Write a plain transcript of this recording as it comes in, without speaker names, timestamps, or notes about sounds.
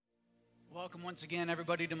Welcome once again,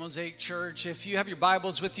 everybody, to Mosaic Church. If you have your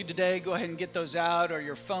Bibles with you today, go ahead and get those out, or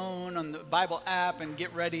your phone on the Bible app, and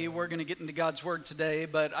get ready. We're going to get into God's Word today,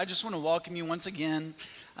 but I just want to welcome you once again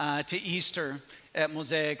to Easter at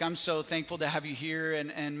Mosaic. I'm so thankful to have you here,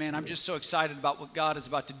 and man, I'm just so excited about what God is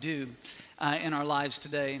about to do in our lives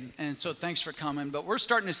today, and so thanks for coming. But we're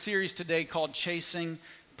starting a series today called Chasing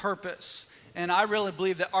Purpose, and I really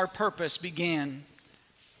believe that our purpose began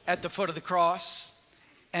at the foot of the cross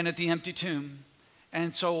and at the empty tomb.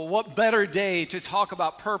 And so what better day to talk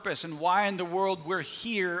about purpose and why in the world we're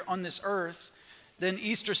here on this earth than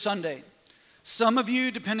Easter Sunday. Some of you,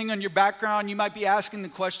 depending on your background, you might be asking the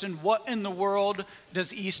question, what in the world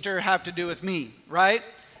does Easter have to do with me, right?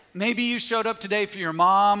 Maybe you showed up today for your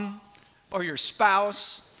mom or your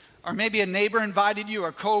spouse, or maybe a neighbor invited you or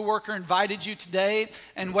a coworker invited you today.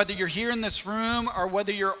 And whether you're here in this room or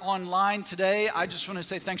whether you're online today, I just want to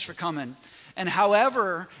say thanks for coming. And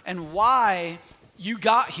however and why you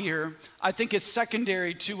got here, I think is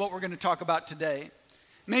secondary to what we're going to talk about today.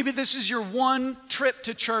 Maybe this is your one trip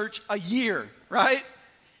to church a year, right?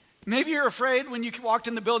 Maybe you're afraid when you walked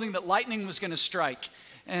in the building that lightning was going to strike.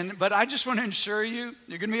 But I just want to assure you,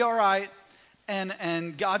 you're going to be all right.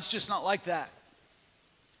 And God's just not like that.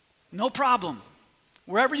 No problem.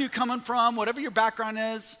 Wherever you're coming from, whatever your background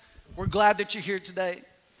is, we're glad that you're here today.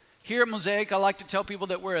 Here at Mosaic, I like to tell people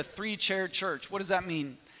that we're a three-chair church. What does that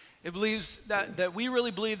mean? It believes that we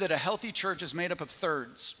really believe that a healthy church is made up of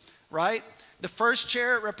thirds, right? The first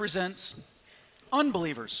chair represents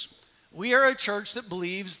unbelievers. We are a church that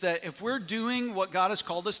believes that if we're doing what God has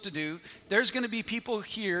called us to do, there's going to be people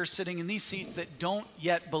here sitting in these seats that don't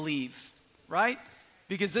yet believe, right?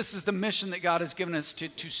 Because this is the mission that God has given us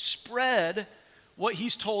to spread what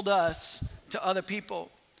He's told us to other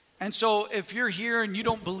people. And so if you're here and you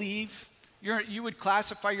don't believe, you would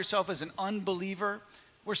classify yourself as an unbeliever,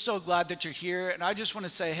 we're so glad that you're here. And I just want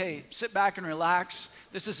to say, hey, sit back and relax.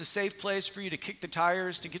 This is a safe place for you to kick the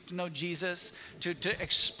tires, to get to know Jesus, to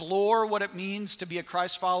explore what it means to be a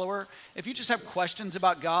Christ follower. If you just have questions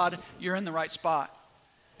about God, you're in the right spot.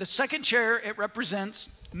 The second chair, it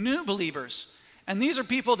represents new believers. And these are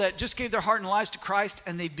people that just gave their heart and lives to Christ,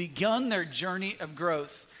 and they've begun their journey of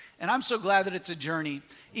growth. And I'm so glad that it's a journey.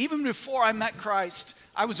 Even before I met Christ,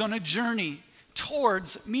 I was on a journey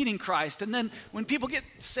towards meeting Christ. And then when people get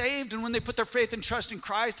saved and when they put their faith and trust in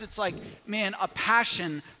Christ, it's like, man, a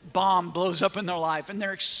passion bomb blows up in their life. And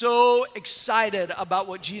they're so excited about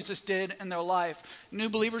what Jesus did in their life. New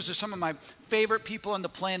believers are some of my favorite people on the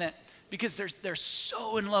planet because they're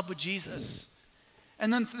so in love with Jesus.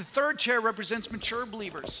 And then the third chair represents mature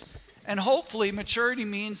believers. And hopefully maturity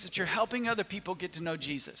means that you're helping other people get to know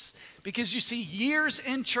Jesus. Because you see, years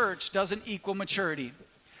in church doesn't equal maturity.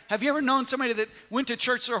 Have you ever known somebody that went to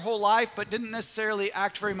church their whole life but didn't necessarily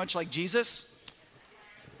act very much like Jesus?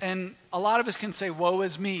 And a lot of us can say, woe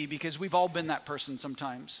is me, because we've all been that person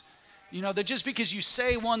sometimes. You know, that just because you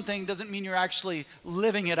say one thing doesn't mean you're actually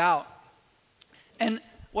living it out. And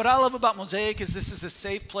what I love about Mosaic is this is a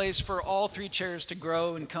safe place for all three chairs to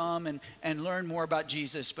grow and come and learn more about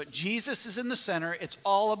Jesus. But Jesus is in the center. It's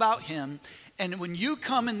all about Him. And when you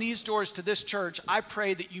come in these doors to this church, I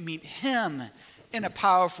pray that you meet Him in a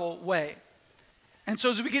powerful way. And so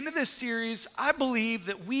as we get into this series, I believe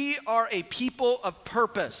that we are a people of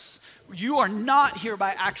purpose. You are not here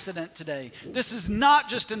by accident today. This is not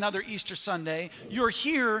just another Easter Sunday. You're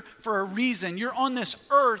here for a reason. You're on this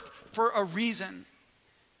earth for a reason.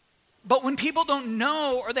 But when people don't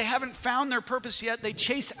know or they haven't found their purpose yet, they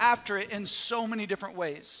chase after it in so many different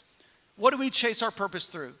ways. What do we chase our purpose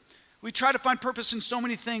through? We try to find purpose in so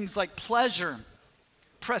many things like pleasure,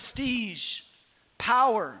 prestige,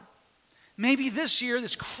 power. Maybe this year,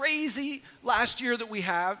 this crazy last year that we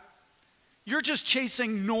have, you're just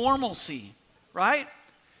chasing normalcy, right?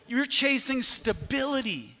 You're chasing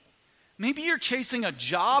stability. Maybe you're chasing a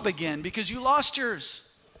job again because you lost yours.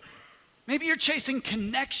 Maybe you're chasing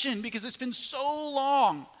connection because it's been so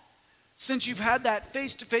long since you've had that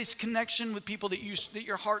face-to-face connection with people that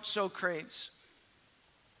your heart so craves.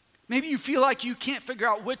 Maybe you feel like you can't figure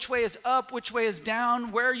out which way is up, which way is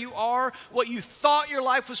down, where you are, what you thought your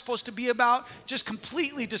life was supposed to be about, just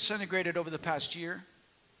completely disintegrated over the past year.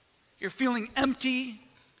 You're feeling empty.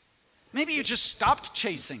 Maybe you just stopped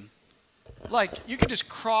chasing. Like you could just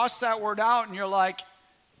cross that word out and you're like,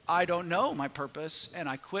 I don't know my purpose, and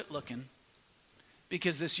I quit looking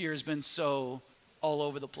because this year has been so all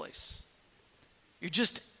over the place. You're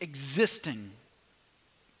just existing.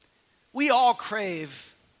 We all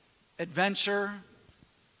crave adventure,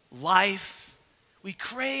 life. We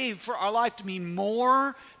crave for our life to mean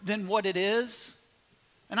more than what it is.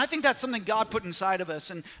 And I think that's something God put inside of us.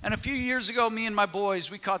 And a few years ago, me and my boys,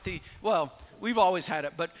 we caught we've always had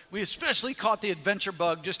it, but we especially caught the adventure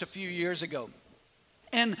bug just a few years ago.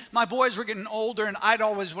 And my boys were getting older, and I'd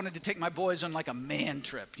always wanted to take my boys on like a man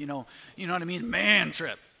trip, you know what I mean? Man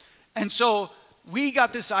trip. And so we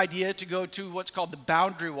got this idea to go to what's called the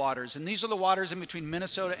Boundary Waters. And these are the waters in between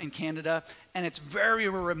Minnesota and Canada. And it's very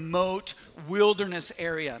remote wilderness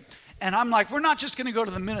area. And I'm like, we're not just going to go to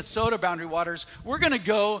the Minnesota Boundary Waters. We're going to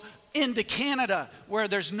go into Canada where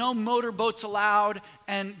there's no motorboats allowed.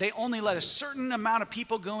 And they only let a certain amount of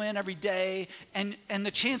people go in every day. And the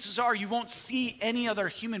chances are you won't see any other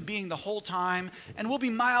human being the whole time. And we'll be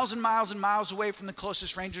miles and miles and miles away from the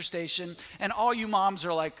closest ranger station. And all you moms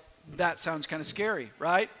are like, that sounds kind of scary,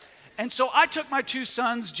 right? And so I took my two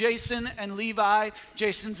sons, Jason and Levi.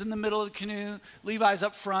 Jason's in the middle of the canoe. Levi's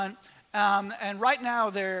up front. And right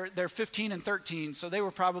now they're 15 and 13. So they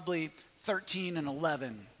were probably 13 and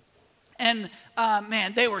 11. And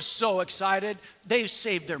man, they were so excited. They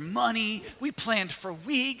saved their money. We planned for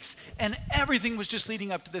weeks. And everything was just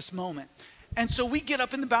leading up to this moment. And so we get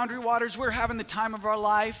up in the Boundary Waters. We're having the time of our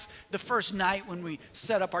life. The first night when we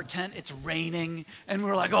set up our tent, it's raining. And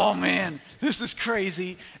we're like, oh man, this is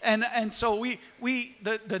crazy. And so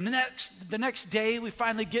the next day, we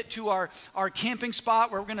finally get to our camping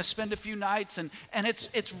spot where we're going to spend a few nights. And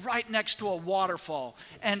it's right next to a waterfall.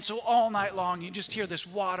 And so all night long, you just hear this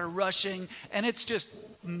water rushing. And it's just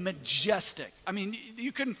majestic. I mean,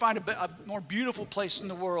 you couldn't find a more beautiful place in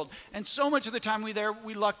the world. And so much of the time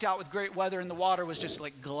we lucked out with great weather, and the water was just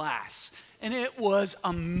like glass. And it was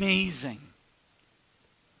amazing.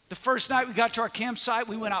 The first night we got to our campsite,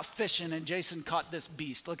 we went out fishing, and Jason caught this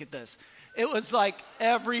beast. Look at this. It was like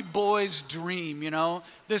every boy's dream,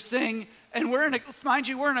 this thing. And we're in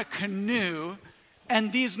a canoe,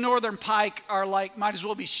 and these northern pike are like, might as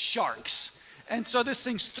well be sharks. And so this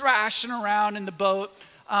thing's thrashing around in the boat.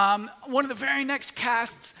 One of the very next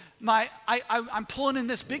casts, I'm pulling in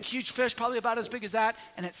this big, huge fish, probably about as big as that,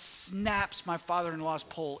 and it snaps my father-in-law's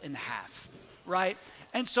pole in half, right?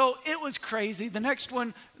 And so it was crazy. The next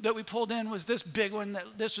one that we pulled in was this big one.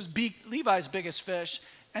 This was Levi's biggest fish.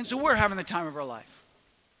 And so we're having the time of our life.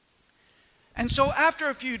 And so after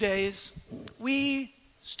a few days, we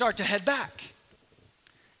start to head back.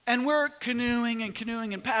 And we're canoeing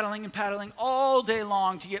and paddling all day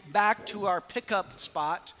long to get back to our pickup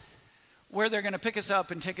spot where they're going to pick us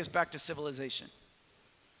up and take us back to civilization.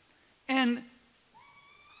 And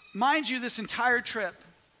mind you, this entire trip,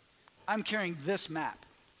 I'm carrying this map.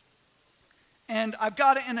 And I've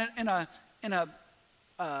got it in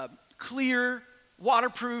a clear,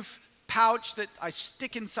 waterproof pouch that I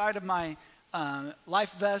stick inside of my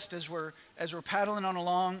life vest as we're paddling on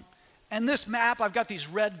along. And this map, I've got these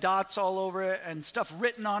red dots all over it and stuff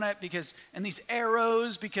written on it and these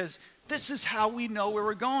arrows, because this is how we know where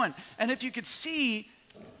we're going. And if you could see,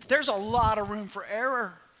 there's a lot of room for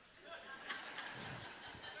error.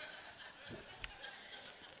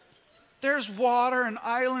 There's water and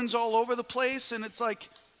islands all over the place, and it's like,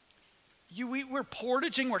 we're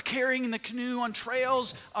portaging, we're carrying the canoe on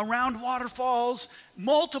trails around waterfalls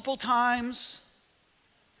multiple times.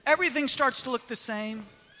 Everything starts to look the same.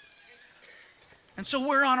 And so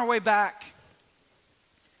we're on our way back.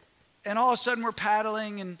 And all of a sudden we're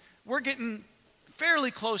paddling, and we're getting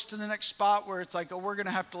fairly close to the next spot where it's like, we're going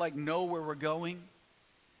to have to know where we're going.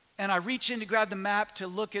 And I reach in to grab the map to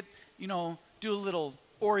look at, do a little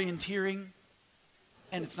orienteering,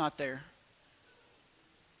 and it's not there.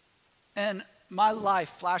 And my life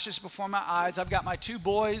flashes before my eyes. I've got my two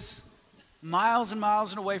boys miles and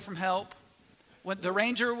miles and away from help. When the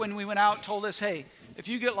ranger, when we went out, told us, hey, if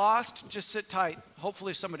you get lost, just sit tight.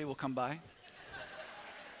 Hopefully somebody will come by.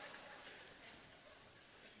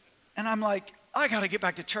 And I'm like, I got to get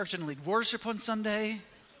back to church and lead worship on Sunday.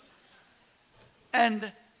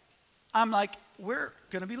 And I'm like, we're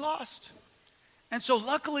going to be lost. And so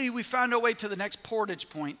luckily we found our way to the next portage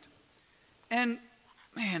point. And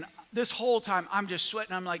man, this whole time I'm just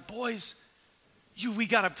sweating. I'm like, boys, we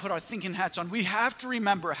got to put our thinking hats on. We have to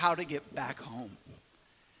remember how to get back home.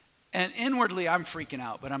 And inwardly, I'm freaking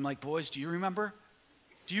out. But I'm like, boys, do you remember?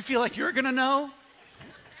 Do you feel like you're going to know?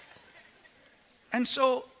 And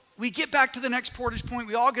so we get back to the next portage point.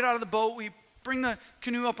 We all get out of the boat. We bring the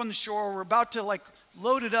canoe up on the shore. We're about to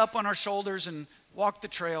load it up on our shoulders and walk the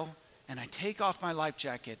trail. And I take off my life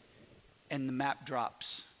jacket, and the map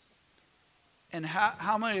drops. And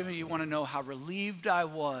how many of you want to know how relieved I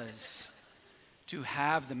was to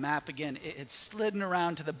have the map again? It's slidden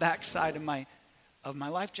around to the backside of my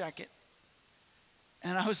life jacket.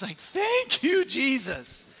 And I was like, thank you,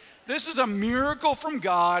 Jesus. This is a miracle from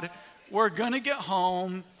God. We're going to get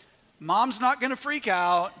home. Mom's not going to freak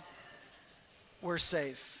out. We're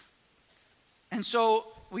safe. And so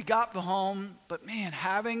we got home, but man,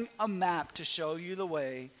 having a map to show you the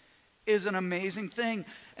way is an amazing thing.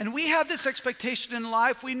 And we have this expectation in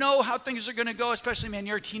life. We know how things are going to go, especially, man,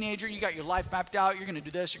 you're a teenager. You got your life mapped out. You're going to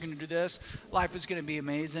do this. You're going to do this. Life is going to be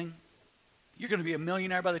amazing. You're going to be a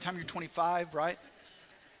millionaire by the time you're 25, right?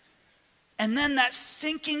 And then that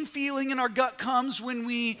sinking feeling in our gut comes when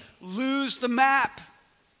we lose the map.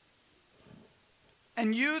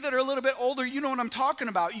 And you that are a little bit older, you know what I'm talking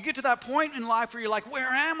about. You get to that point in life where you're like, where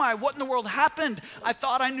am I? What in the world happened? I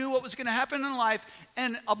thought I knew what was going to happen in life,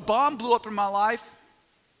 and a bomb blew up in my life,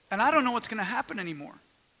 and I don't know what's going to happen anymore.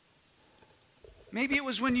 Maybe it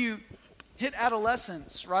was when you hit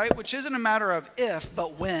adolescence, right? Which isn't a matter of if,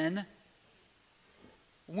 but when.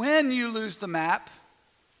 When you lose the map,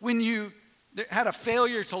 when you had a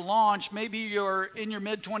failure to launch, maybe you're in your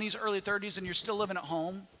mid-20s, early 30s, and you're still living at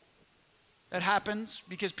home. That happens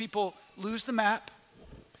because people lose the map.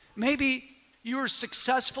 Maybe you were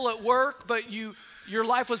successful at work, but your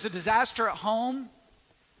life was a disaster at home.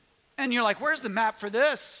 And you're like, where's the map for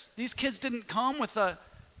this? These kids didn't come with an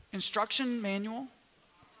instruction manual.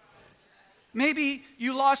 Maybe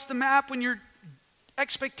you lost the map when your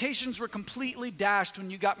expectations were completely dashed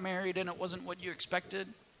when you got married and it wasn't what you expected.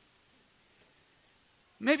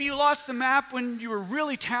 Maybe you lost the map when you were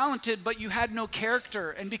really talented, but you had no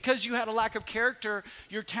character. And because you had a lack of character,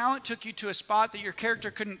 your talent took you to a spot that your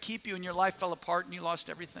character couldn't keep you, and your life fell apart and you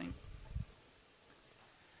lost everything.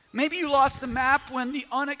 Maybe you lost the map when the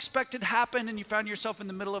unexpected happened and you found yourself in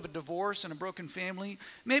the middle of a divorce and a broken family.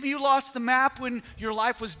 Maybe you lost the map when your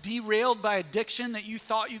life was derailed by addiction that you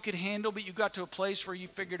thought you could handle, but you got to a place where you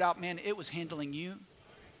figured out, man, it was handling you.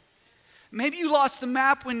 Maybe you lost the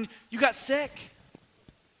map when you got sick.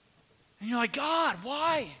 And you're like, God,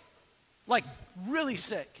 why? Like, really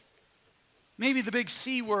sick. Maybe the big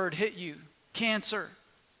C word hit you, cancer.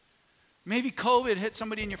 Maybe COVID hit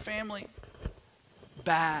somebody in your family.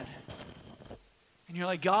 Bad. And you're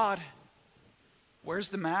like, God, where's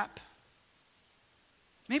the map?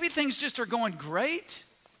 Maybe things just are going great.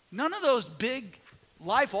 None of those big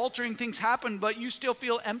life-altering things happen, but you still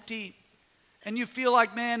feel empty. And you feel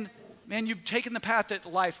like, man, you've taken the path that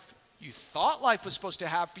you thought life was supposed to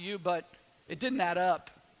have for you, but it didn't add up.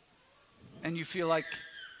 And you feel like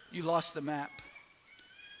you lost the map.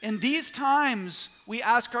 In these times, we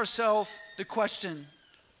ask ourselves the question,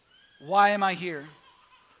 why am I here?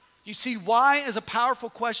 You see, why is a powerful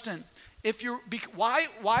question.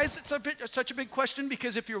 Why is it such a big question?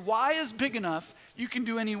 Because if your why is big enough, you can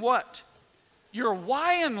do any what. Your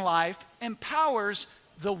why in life empowers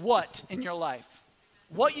the what in your life.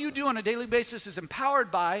 What you do on a daily basis is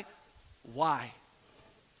empowered by why.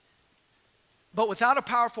 But without a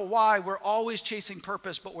powerful why, we're always chasing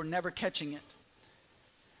purpose, but we're never catching it.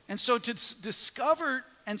 And so to discover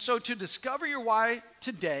your why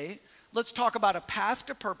today, let's talk about a path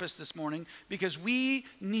to purpose this morning, because we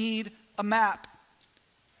need a map.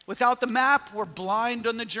 Without the map, we're blind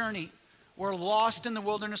on the journey. We're lost in the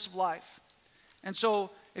wilderness of life. And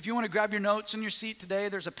so if you want to grab your notes in your seat today,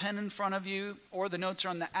 there's a pen in front of you, or the notes are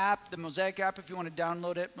on the app, the Mosaic app, if you want to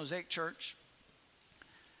download it, Mosaic Church.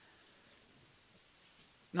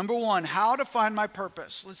 Number one, how to find my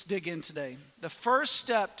purpose. Let's dig in today. The first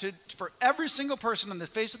step for every single person on the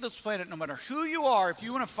face of this planet, no matter who you are, if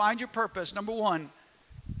you want to find your purpose, number one,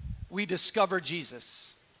 we discover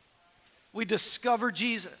Jesus. We discover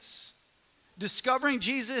Jesus. Discovering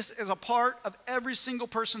Jesus is a part of every single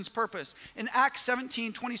person's purpose. In Acts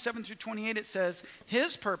 17, 27 through 28, it says,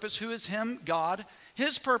 his purpose, who is him, God,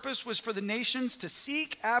 his purpose was for the nations to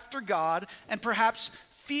seek after God and perhaps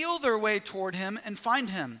feel their way toward him and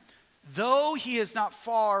find him, though he is not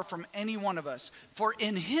far from any one of us. For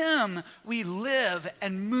in him we live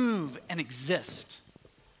and move and exist.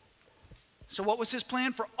 So what was his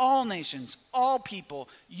plan? For all nations, all people,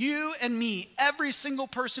 you and me, every single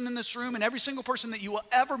person in this room and every single person that you will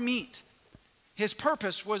ever meet, his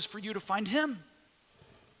purpose was for you to find him.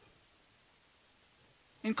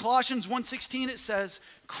 In Colossians 1:16 it says,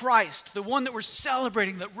 Christ, the one that we're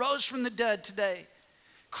celebrating, that rose from the dead today,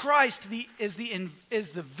 Christ is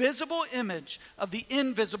the visible image of the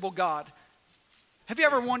invisible God. Have you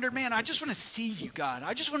ever wondered, man, I just want to see you, God.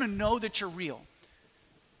 I just want to know that you're real.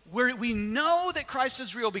 We know that Christ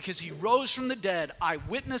is real because he rose from the dead.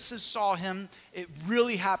 Eyewitnesses saw him. It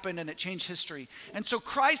really happened and it changed history. And so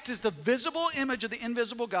Christ is the visible image of the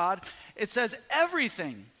invisible God. It says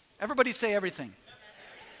everything, everybody say everything,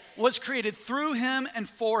 was created through him and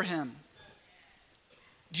for him.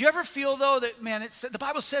 Do you ever feel, though, that, man, the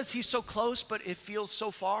Bible says he's so close, but it feels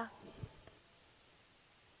so far?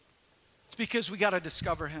 It's because we got to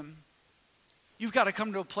discover him. You've got to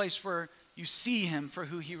come to a place where you see him for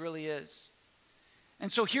who he really is. And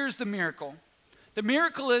so here's the miracle. The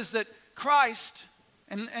miracle is that Christ,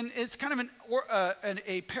 and it's kind of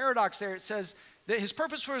a paradox there. It says that his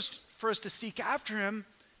purpose was for us to seek after him,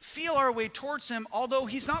 feel our way towards him, although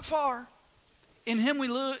he's not far. In him we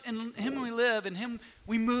live, in him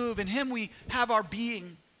we move, in him we have our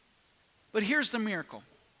being. But here's the miracle.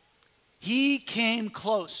 He came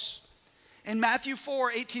close. In Matthew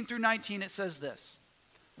 4:18 through 19, it says this.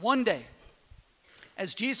 One day,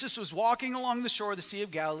 as Jesus was walking along the shore of the Sea of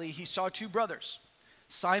Galilee, he saw two brothers,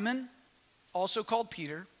 Simon, also called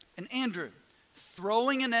Peter, and Andrew,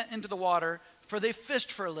 throwing a net into the water, for they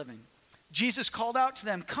fished for a living. Jesus called out to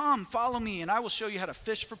them, "Come, follow me, and I will show you how to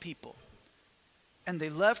fish for people." And they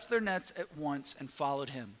left their nets at once and followed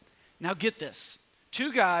him. Now get this.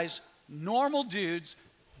 Two guys, normal dudes,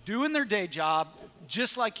 doing their day job,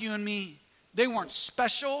 just like you and me. They weren't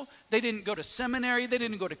special. They didn't go to seminary. They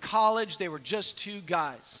didn't go to college. They were just two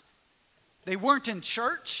guys. They weren't in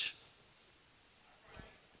church.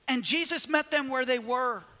 And Jesus met them where they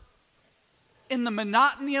were, in the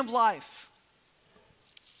monotony of life.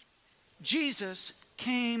 Jesus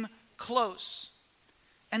came close.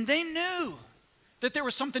 And they knew that there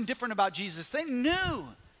was something different about Jesus. They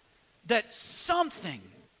knew that something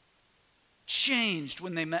changed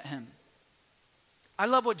when they met him. I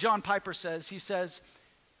love what John Piper says. He says,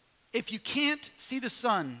 if you can't see the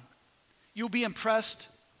sun, you'll be impressed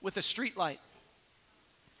with a street light.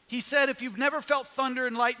 He said, if you've never felt thunder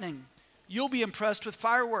and lightning, you'll be impressed with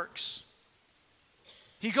fireworks.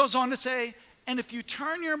 He goes on to say, and if you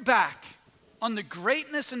turn your back on the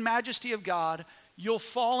greatness and majesty of God, you'll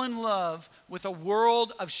fall in love with a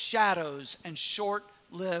world of shadows and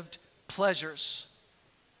short-lived pleasures.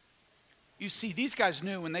 You see, these guys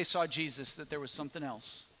knew when they saw Jesus that there was something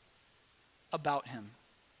else about him.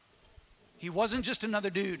 He wasn't just another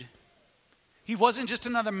dude. He wasn't just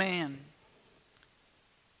another man.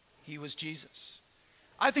 He was Jesus.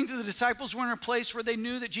 I think that the disciples were in a place where they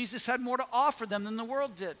knew that Jesus had more to offer them than the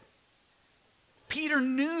world did. Peter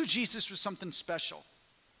knew Jesus was something special.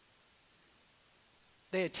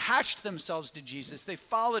 They attached themselves to Jesus. They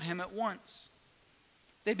followed him at once.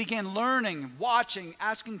 They began learning, watching,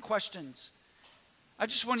 asking questions. I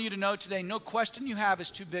just want you to know today, no question you have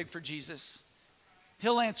is too big for Jesus.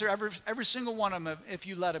 He'll answer every single one of them if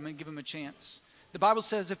you let him and give him a chance. The Bible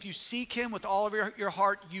says if you seek him with all of your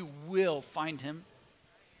heart, you will find him.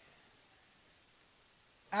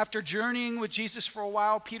 After journeying with Jesus for a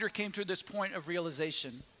while, Peter came to this point of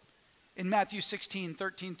realization. In Matthew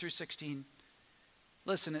 16:13 through 16,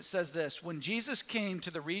 listen, it says this. When Jesus came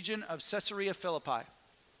to the region of Caesarea Philippi,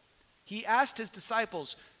 he asked his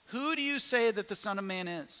disciples, "Who do you say that the Son of Man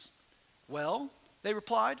is?" "Well," they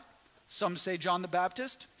replied, "some say John the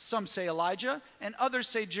Baptist, some say Elijah, and others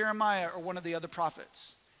say Jeremiah or one of the other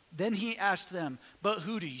prophets." Then he asked them, "But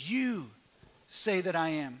who do you say that I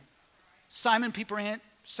am?" Simon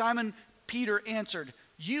Peter answered,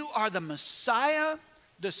 "You are the Messiah,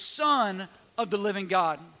 the Son of the living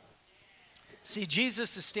God." See,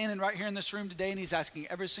 Jesus is standing right here in this room today, and he's asking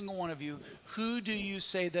every single one of you, who do you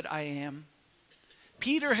say that I am?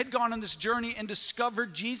 Peter had gone on this journey and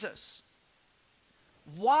discovered Jesus.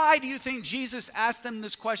 Why do you think Jesus asked them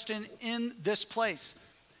this question in this place?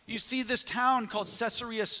 You see this town called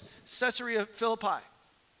Caesarea Philippi.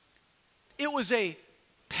 It was a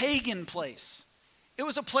pagan place. It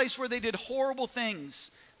was a place where they did horrible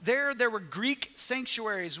things. There were Greek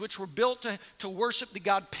sanctuaries which were built to worship the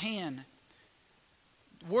god Pan.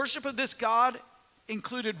 Worship of this god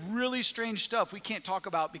included really strange stuff we can't talk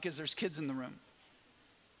about because there's kids in the room.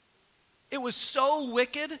 It was so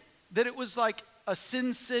wicked that it was like a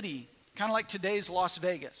sin city, kind of like today's Las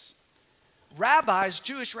Vegas.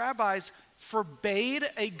 Jewish rabbis, forbade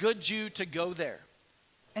a good Jew to go there.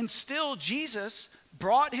 And still, Jesus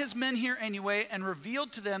brought his men here anyway and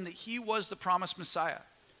revealed to them that he was the promised Messiah.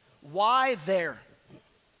 Why there?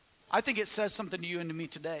 I think it says something to you and to me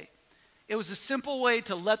today. It was a simple way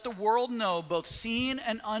to let the world know, both seen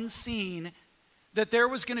and unseen, that there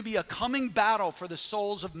was going to be a coming battle for the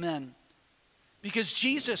souls of men. Because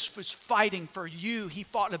Jesus was fighting for you. He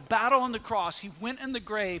fought a battle on the cross. He went in the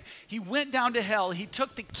grave. He went down to hell. He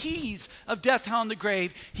took the keys of death, hell, and the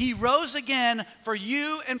grave. He rose again for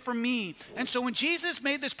you and for me. And so when Jesus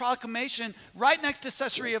made this proclamation right next to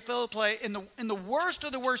Caesarea Philippi, in the worst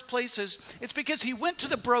of the worst places, it's because he went to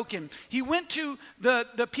the broken. He went to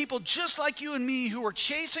the people just like you and me who were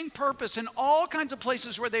chasing purpose in all kinds of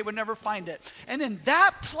places where they would never find it. And in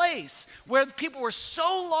that place where people were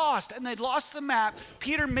so lost and they'd lost the map,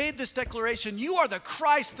 Peter made this declaration: you are the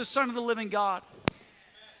Christ, the Son of the living God.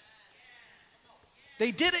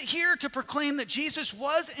 They did it here to proclaim that Jesus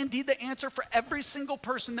was indeed the answer for every single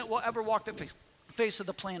person that will ever walk the face of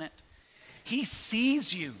the planet. He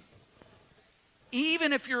sees you.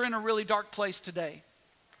 Even if you're in a really dark place today,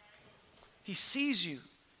 he sees you.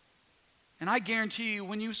 And I guarantee you,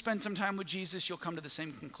 when you spend some time with Jesus, you'll come to the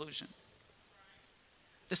same conclusion.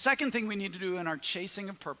 The second thing we need to do in our chasing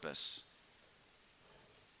of purpose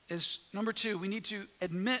is, number 2, we need to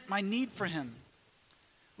admit my need for him.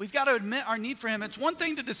 We've got to admit our need for him. It's one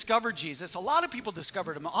thing to discover Jesus. A lot of people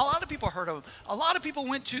discovered him. A lot of people heard of him. A lot of people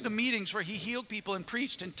went to the meetings where he healed people and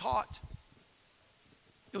preached and taught.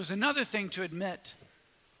 It was another thing to admit,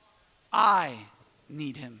 I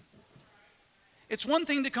need him. It's one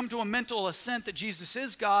thing to come to a mental assent that Jesus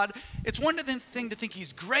is God. It's one thing to think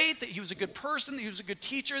he's great, that he was a good person, that he was a good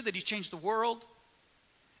teacher, that he changed the world.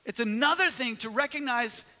 It's another thing to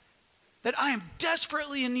recognize that I am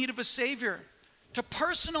desperately in need of a Savior, to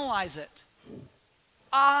personalize it.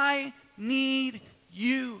 I need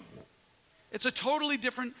you. It's a totally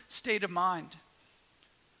different state of mind.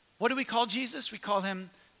 What do we call Jesus? We call him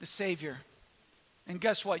the Savior. And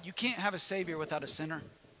guess what? You can't have a Savior without a sinner.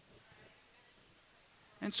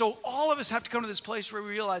 And so all of us have to come to this place where we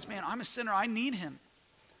realize, man, I'm a sinner. I need him.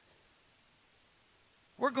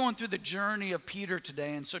 We're going through the journey of Peter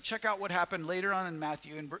today. And so check out what happened later on in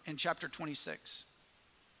Matthew in chapter 26.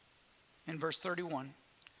 In verse 31.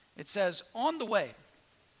 It says, on the way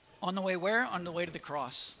where? On the way to the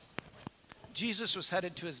cross. Jesus was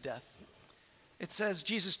headed to his death. It says,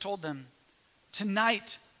 Jesus told them,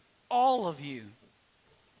 tonight all of you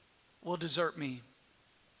will desert me.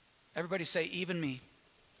 Everybody say, even me.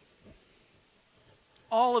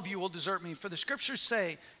 All of you will desert me. For the scriptures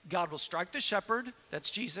say, God will strike the shepherd,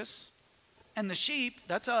 that's Jesus, and the sheep,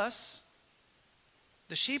 that's us,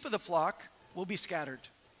 the sheep of the flock will be scattered.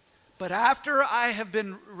 But after I have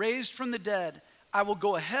been raised from the dead, I will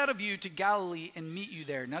go ahead of you to Galilee and meet you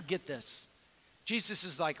there. Now get this. Jesus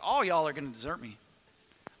is like, all y'all are going to desert me.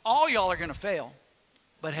 All y'all are going to fail.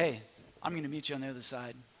 But hey, I'm going to meet you on the other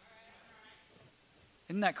side.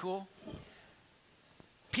 Isn't that cool?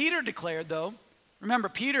 Peter declared, though, remember,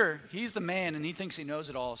 Peter, he's the man and he thinks he knows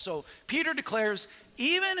it all. So Peter declares,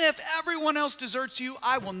 even if everyone else deserts you,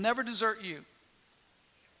 I will never desert you.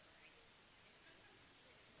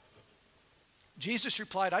 Jesus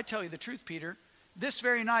replied, I tell you the truth, Peter. This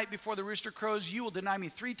very night before the rooster crows, you will deny me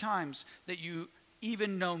 3 times that you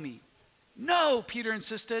even know me. No, Peter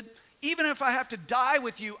insisted. Even if I have to die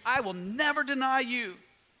with you, I will never deny you.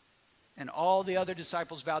 And all the other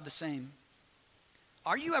disciples vowed the same.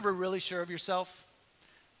 Are you ever really sure of yourself?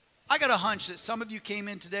 I got a hunch that some of you came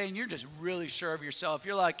in today and you're just really sure of yourself.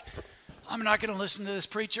 You're like, I'm not going to listen to this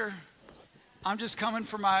preacher. I'm just coming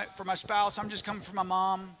for my spouse. I'm just coming for my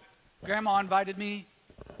mom. Grandma invited me.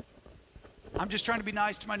 I'm just trying to be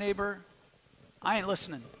nice to my neighbor. I ain't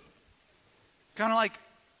listening. Kind of like,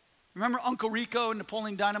 remember Uncle Rico and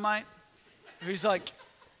Napoleon Dynamite? He's like,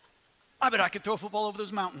 I bet I could throw a football over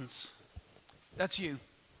those mountains. That's you.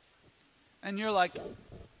 And you're like,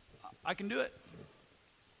 I can do it.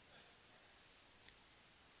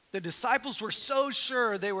 The disciples were so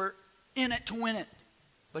sure they were in it to win it.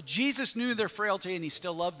 But Jesus knew their frailty and he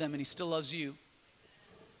still loved them and he still loves you.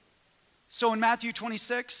 So in Matthew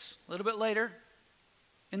 26, a little bit later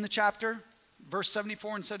in the chapter, verse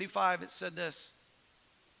 74 and 75, it said this.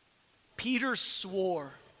 Peter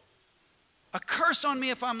swore, a curse on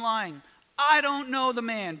me if I'm lying. I don't know the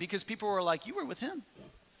man, because people were like, you were with him.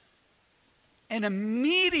 And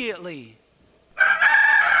immediately,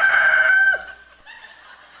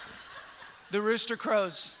 the rooster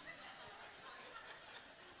crows.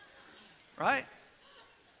 Right?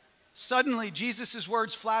 Suddenly, Jesus'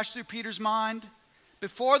 words flashed through Peter's mind.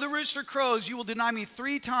 Before the rooster crows, you will deny me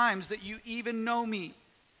 3 times that you even know me.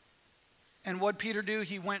 And what did Peter do?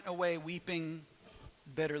 He went away weeping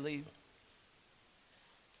bitterly.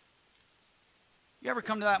 You ever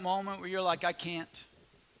come to that moment where you're like, I can't.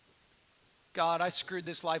 God, I screwed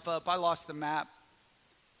this life up. I lost the map.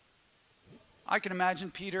 I can imagine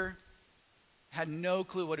Peter had no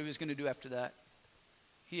clue what he was going to do after that.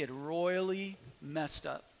 He had royally messed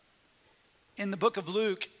up. In the book of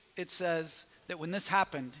Luke, it says that when this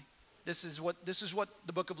happened, this is what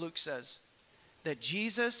the book of Luke says, that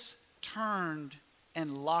Jesus turned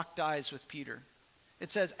and locked eyes with Peter.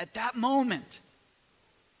 It says, at that moment,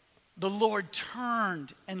 the Lord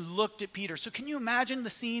turned and looked at Peter. So can you imagine the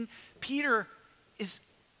scene? Peter is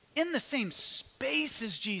in the same space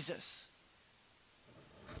as Jesus.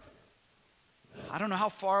 I don't know how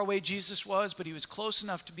far away Jesus was, but he was close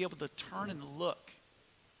enough to be able to turn and look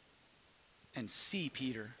and see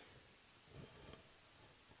Peter.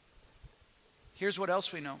 Here's what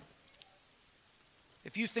else we know.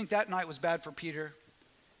 If you think that night was bad for Peter,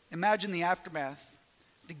 imagine the aftermath,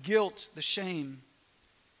 the guilt, the shame.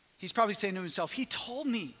 He's probably saying to himself, he told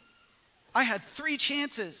me I had 3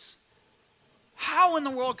 chances. How in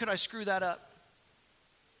the world could I screw that up?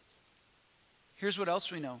 Here's what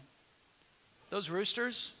else we know. Those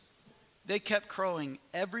roosters, they kept crowing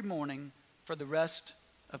every morning for the rest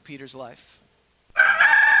of Peter's life.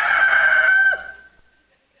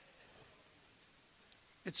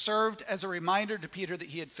 It served as a reminder to Peter that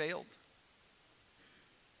he had failed.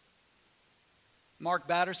 Mark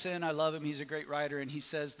Batterson, I love him, he's a great writer, and he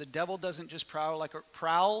says, the devil doesn't just prowl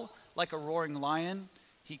like a roaring lion,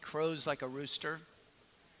 he crows like a rooster.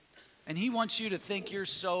 And he wants you to think you're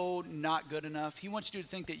so not good enough. He wants you to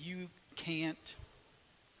think that you can't.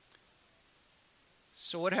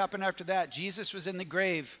 So what happened after that? Jesus was in the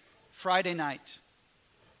grave Friday night.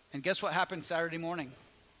 And guess what happened Saturday morning?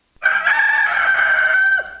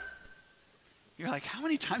 You're like, how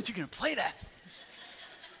many times are you going to play that?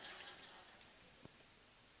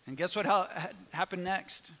 And guess what happened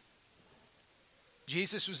next?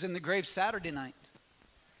 Jesus was in the grave Saturday night.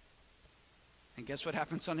 And guess what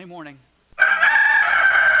happened Sunday morning?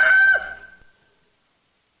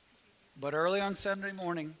 But early on Sunday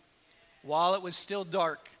morning, while it was still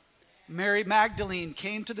dark, Mary Magdalene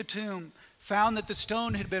came to the tomb, found that the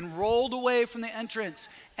stone had been rolled away from the entrance.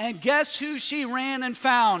 And guess who she ran and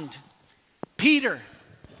found? Peter.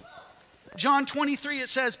 John 23, it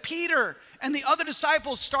says, Peter and the other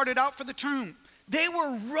disciples started out for the tomb. They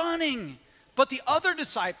were running, but the other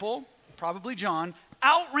disciple, probably John,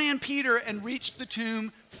 outran Peter and reached the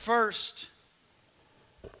tomb first.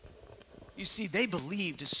 You see, they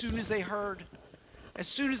believed as soon as they heard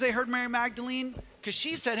Mary Magdalene, because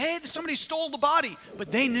she said, hey, somebody stole the body,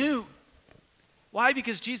 but they knew. Why?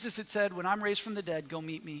 Because Jesus had said, when I'm raised from the dead, go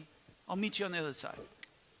meet me. I'll meet you on the other side.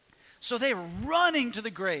 So they were running to the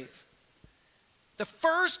grave. The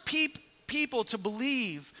first people to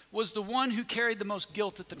believe was the one who carried the most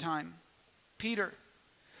guilt at the time, Peter.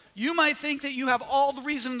 You might think that you have all the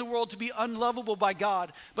reason in the world to be unlovable by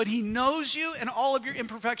God, but he knows you and all of your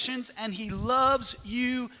imperfections, and he loves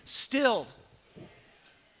you still.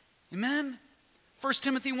 Amen? 1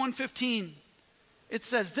 Timothy 1:15, it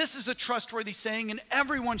says, this is a trustworthy saying, and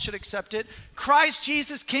everyone should accept it. Christ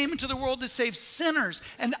Jesus came into the world to save sinners,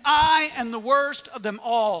 and I am the worst of them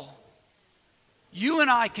all. You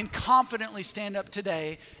and I can confidently stand up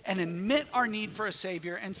today and admit our need for a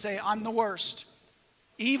Savior and say, I'm the worst.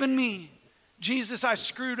 Even me. Jesus, I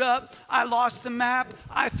screwed up. I lost the map.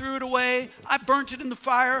 I threw it away. I burnt it in the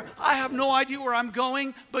fire. I have no idea where I'm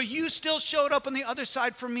going, but you still showed up on the other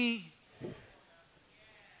side for me.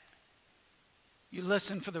 You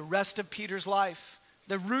listen, for the rest of Peter's life,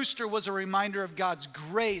 the rooster was a reminder of God's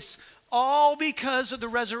grace, all because of the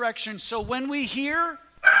resurrection. So when we hear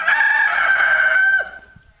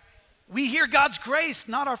God's grace,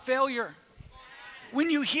 not our failure. When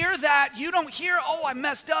you hear that, you don't hear, oh, I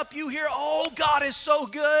messed up. You hear, oh, God is so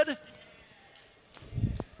good.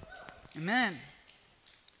 Amen.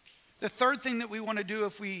 The third thing that we want to do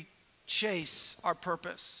if we chase our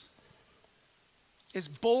purpose is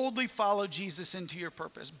boldly follow Jesus into your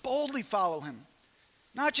purpose. Boldly follow him.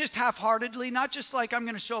 Not just half-heartedly, not just like I'm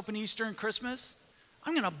going to show up on Easter and Christmas.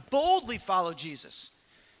 I'm going to boldly follow Jesus.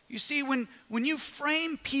 You see, when you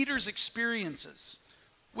frame Peter's experiences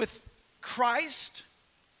with Christ,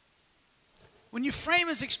 when you frame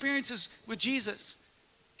his experiences with Jesus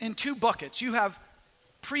in 2 buckets, you have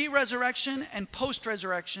pre-resurrection and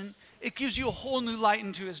post-resurrection, it gives you a whole new light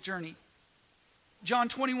into his journey. John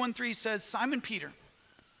 21:3 says, Simon Peter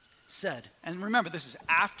said, and remember, this is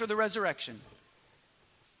after the resurrection.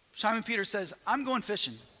 Simon Peter says, I'm going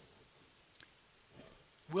fishing.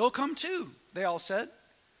 We'll come too, they all said.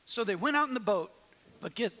 So they went out in the boat,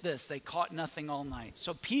 but get this, they caught nothing all night.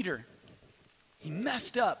 So Peter, he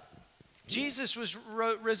messed up. Jesus was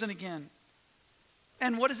risen again.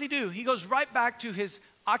 And what does he do? He goes right back to his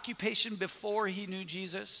occupation before he knew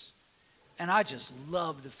Jesus. And I just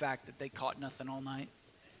love the fact that they caught nothing all night.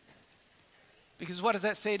 Because what does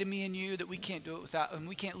that say to me and you? That we can't do it without him.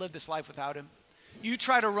 We can't live this life without him. You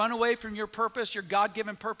try to run away from your purpose, your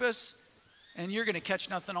God-given purpose, and you're going to catch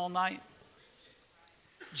nothing all night.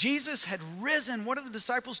 Jesus had risen. What did the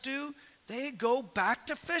disciples do? They go back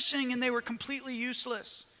to fishing, and they were completely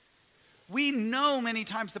useless. We know many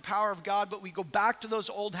times the power of God, but we go back to those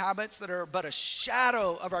old habits that are but a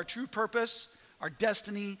shadow of our true purpose, our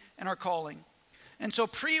destiny, and our calling. And so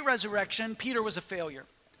pre-resurrection, Peter was a failure.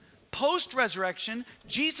 Post-resurrection,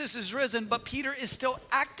 Jesus is risen, but Peter is still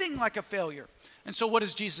acting like a failure. And so what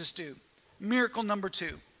does Jesus do? Miracle number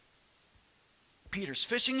 2. Peter's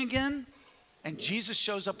fishing again, and Jesus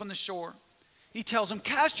shows up on the shore. He tells him,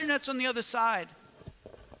 cast your nets on the other side.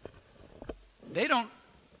 They don't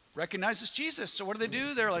recognize it's Jesus. So what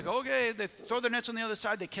do? They're like, okay, they throw their nets on the other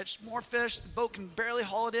side. They catch more fish. The boat can barely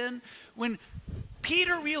haul it in. When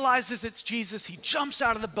Peter realizes it's Jesus, he jumps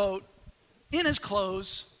out of the boat in his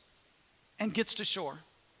clothes and gets to shore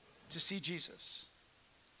to see Jesus.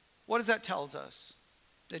 What does that tell us?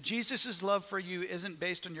 That Jesus' love for you isn't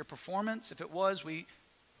based on your performance. If it was, we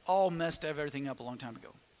all messed everything up a long time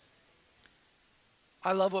ago.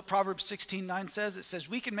 I love what Proverbs 16:9 says. It says,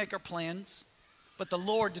 we can make our plans, but the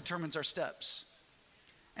Lord determines our steps.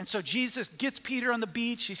 And so Jesus gets Peter on the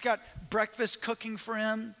beach. He's got breakfast cooking for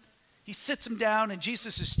him. He sits him down, and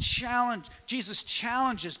Jesus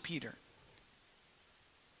challenges Peter.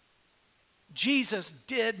 Jesus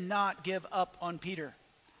did not give up on Peter,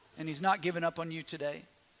 and he's not giving up on you today.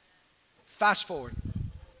 Fast forward.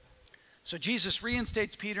 So Jesus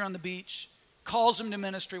reinstates Peter on the beach, calls him to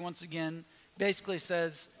ministry once again, basically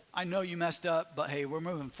says, I know you messed up, but hey, we're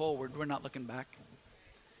moving forward. We're not looking back.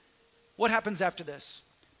 What happens after this?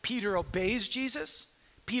 Peter obeys Jesus.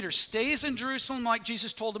 Peter stays in Jerusalem like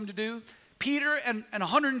Jesus told him to do. Peter and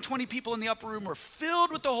 120 people in the upper room were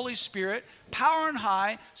filled with the Holy Spirit, power and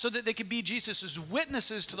high, so that they could be Jesus'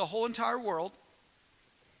 witnesses to the whole entire world.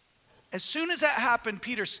 As soon as that happened,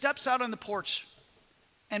 Peter steps out on the porch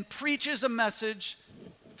and preaches a message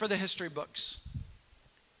for the history books.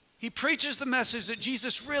 He preaches the message that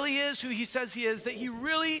Jesus really is who he says he is, that he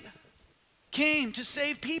really came to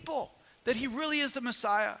save people, that he really is the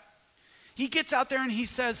Messiah. He gets out there and he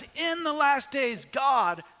says, in the last days,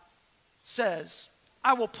 God says,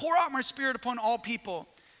 I will pour out my Spirit upon all people.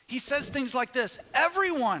 He says things like this,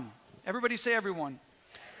 everyone, everybody say everyone.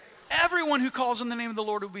 Everyone who calls on the name of the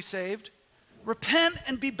Lord will be saved. Repent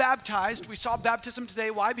and be baptized. We saw baptism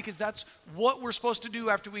today. Why? Because that's what we're supposed to do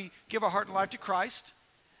after we give our heart and life to Christ.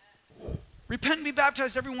 Repent and be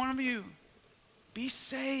baptized, every one of you. Be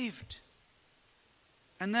saved.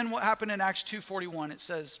 And then what happened in Acts 2:41? It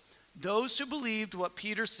says, those who believed what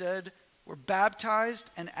Peter said were baptized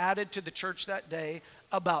and added to the church that day,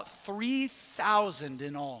 about 3,000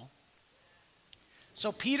 in all.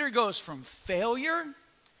 So Peter goes from failure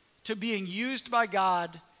to being used by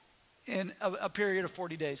God in a period of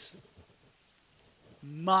 40 days.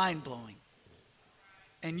 Mind-blowing.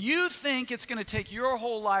 And you think it's going to take your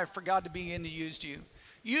whole life for God to begin to use you.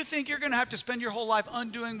 You think you're going to have to spend your whole life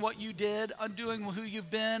undoing what you did, undoing who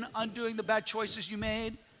you've been, undoing the bad choices you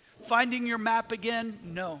made, finding your map again?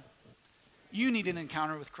 No. You need an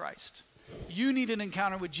encounter with Christ. You need an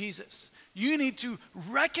encounter with Jesus. You need to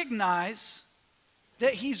recognize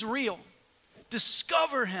that he's real.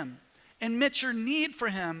 Discover him, admit your need for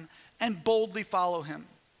him, and boldly follow him.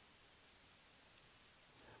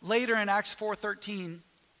 Later in Acts 4:13,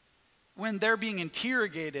 when they're being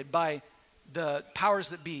interrogated by the powers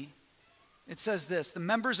that be, it says this, the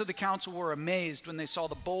members of the council were amazed when they saw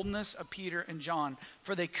the boldness of Peter and John,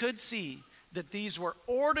 for they could see that these were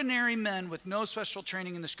ordinary men with no special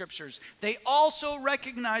training in the scriptures. They also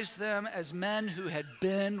recognized them as men who had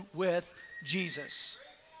been with Jesus.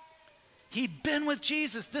 He'd been with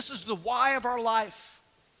Jesus. This is the why of our life.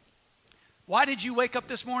 Why did you wake up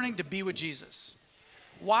this morning? To be with Jesus.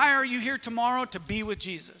 Why are you here tomorrow? To be with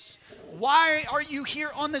Jesus. Why are you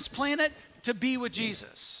here on this planet? To be with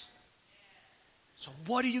Jesus. So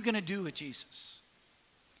what are you going to do with Jesus?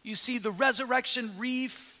 You see, the resurrection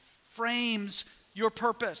reframes your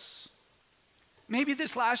purpose. Maybe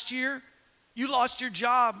this last year, you lost your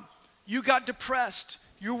job. You got depressed.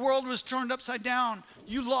 Your world was turned upside down.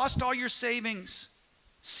 You lost all your savings.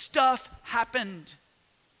 Stuff happened.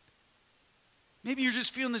 Maybe you're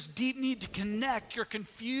just feeling this deep need to connect. You're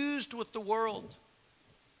confused with the world.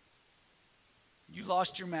 You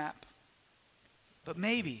lost your map. But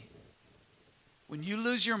maybe when you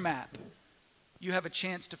lose your map, you have a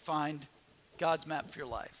chance to find God's map for your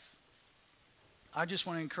life. I just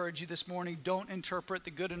want to encourage you this morning, don't interpret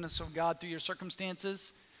the goodness of God through your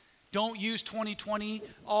circumstances. Don't use 2020,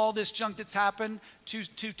 all this junk that's happened, to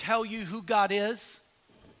tell you who God is.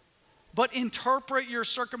 But interpret your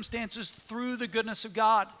circumstances through the goodness of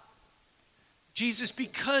God. Jesus,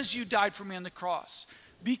 because you died for me on the cross,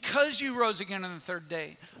 because you rose again on the third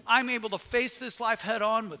day, I'm able to face this life head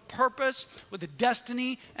on with purpose, with a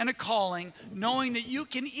destiny and a calling, knowing that you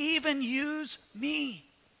can even use me.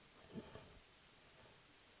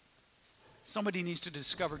 Somebody needs to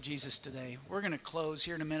discover Jesus today. We're going to close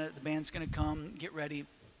here in a minute. The band's going to come. Get ready.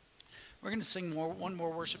 We're going to sing one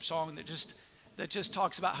more worship song that just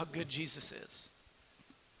talks about how good Jesus is.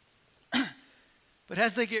 But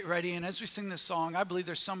as they get ready and as we sing this song, I believe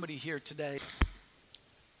there's somebody here today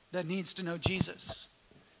that needs to know Jesus.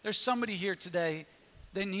 There's somebody here today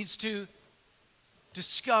that needs to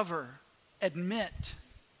discover, admit,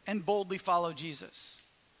 and boldly follow Jesus.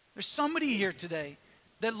 There's somebody here today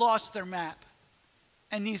that lost their map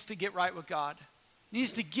and needs to get right with God,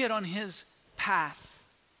 needs to get on his path.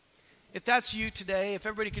 If that's you today, if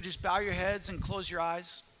everybody could just bow your heads and close your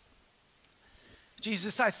eyes.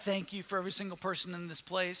 Jesus, I thank you for every single person in this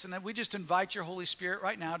place, and that we just invite your Holy Spirit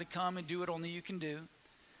right now to come and do what only you can do.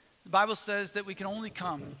 The Bible says that we can only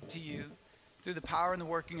come to you through the power and the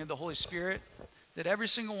working of the Holy Spirit, that every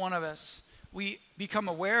single one of us, we become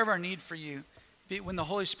aware of our need for you when the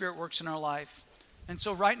Holy Spirit works in our life. And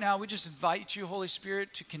so right now, we just invite you, Holy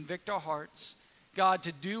Spirit, to convict our hearts. God,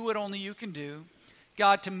 to do what only you can do.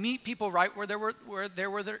 God, to meet people right where they're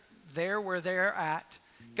at.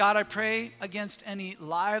 God, I pray against any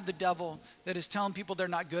lie of the devil that is telling people they're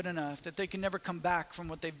not good enough, that they can never come back from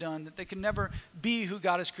what they've done, that they can never be who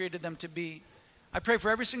God has created them to be. I pray for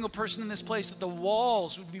every single person in this place that the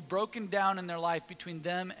walls would be broken down in their life between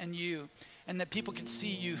them and you, and that people can see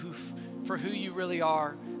you for who you really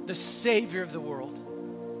are, the Savior of the world.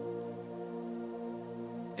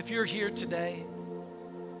 If you're here today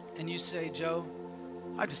and you say, Joe,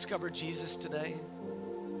 I discovered Jesus today,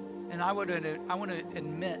 and I want to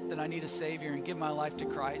admit that I need a Savior and give my life to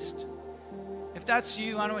Christ. If that's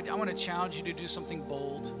you, I want to challenge you to do something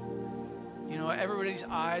bold. You know, everybody's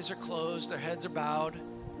eyes are closed, their heads are bowed,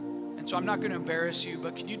 and so I'm not going to embarrass you,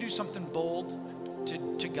 but can you do something bold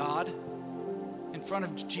to God in front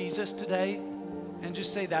of Jesus today and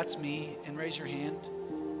just say, that's me, and raise your hand?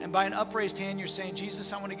 And by an upraised hand, you're saying,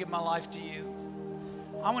 Jesus, I want to give my life to you.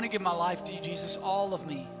 I want to give my life to you, Jesus, all of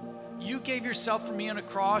me. You gave yourself for me on a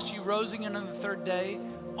cross. You rose again on the third day.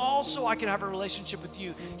 All so I could have a relationship with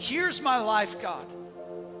you. Here's my life, God.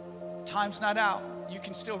 Time's not out. You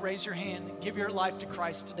can still raise your hand and give your life to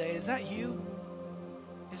Christ today. Is that you?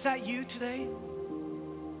 Is that you today?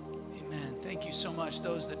 Amen. Thank you so much,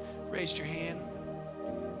 those that raised your hand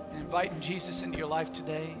and inviting Jesus into your life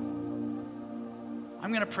today.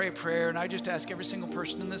 I'm going to pray a prayer, and I just ask every single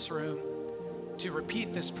person in this room to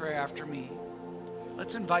repeat this prayer after me.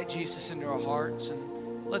 Let's invite Jesus into our hearts,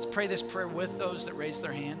 and let's pray this prayer with those that raise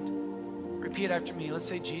their hand. Repeat after me. Let's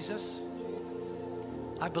say, Jesus,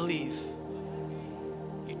 I believe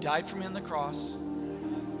you died for me on the cross,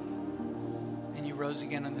 and you rose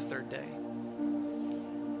again on the third day.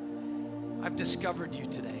 I've discovered you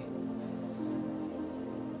today.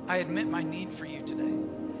 I admit my need for you today.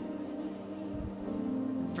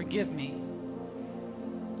 Forgive me.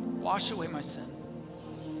 Wash away my sin.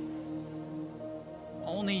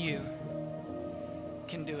 Only you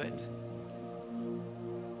can do it.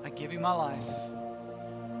 I give you my life.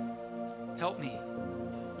 Help me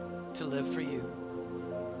to live for you.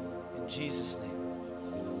 In Jesus' name,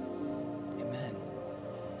 amen.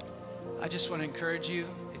 I just want to encourage you,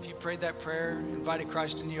 if you prayed that prayer, invited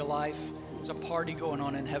Christ into your life, there's a party going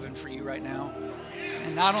on in heaven for you right now.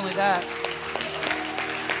 And not only that,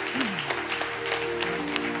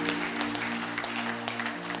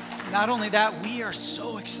 we are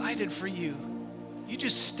so excited for you. You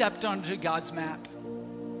just stepped onto God's map.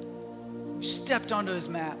 You stepped onto his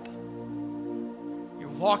map. You're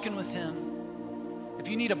walking with him. If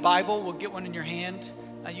you need a Bible, we'll get one in your hand.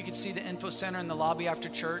 You can see the info center in the lobby after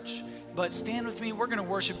church. But stand with me. We're going to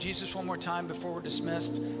worship Jesus one more time before we're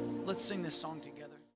dismissed. Let's sing this song together.